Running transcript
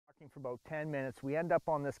walking for about 10 minutes. We end up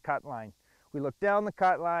on this cut line. We look down the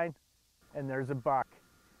cut line and there's a buck,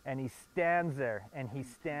 and he stands there and he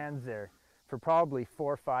stands there for probably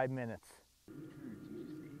 4 or 5 minutes.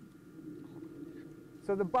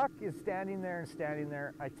 So the buck is standing there and standing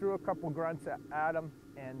there. I threw a couple grunts at him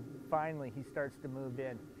and finally he starts to move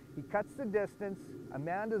in. He cuts the distance.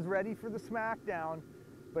 Amanda's ready for the smackdown,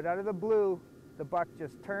 but out of the blue, the buck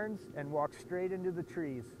just turns and walks straight into the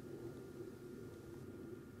trees.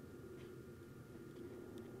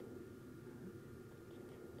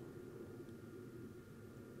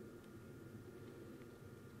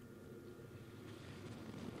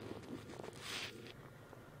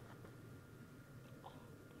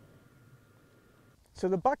 So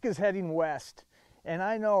the buck is heading west, and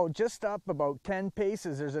I know just up about 10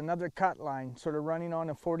 paces there's another cut line sort of running on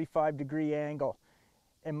a 45-degree angle.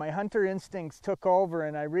 And my hunter instincts took over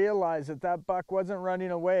and I realized that that buck wasn't running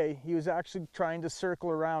away. He was actually trying to circle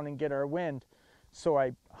around and get our wind. So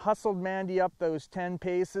I hustled Mandy up those 10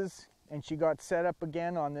 paces and she got set up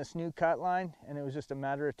again on this new cut line, and it was just a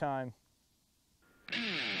matter of time.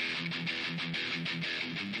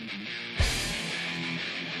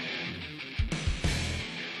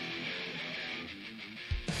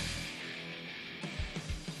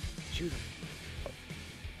 Shoot him.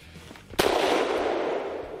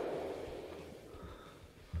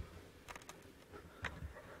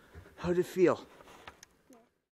 How'd it feel?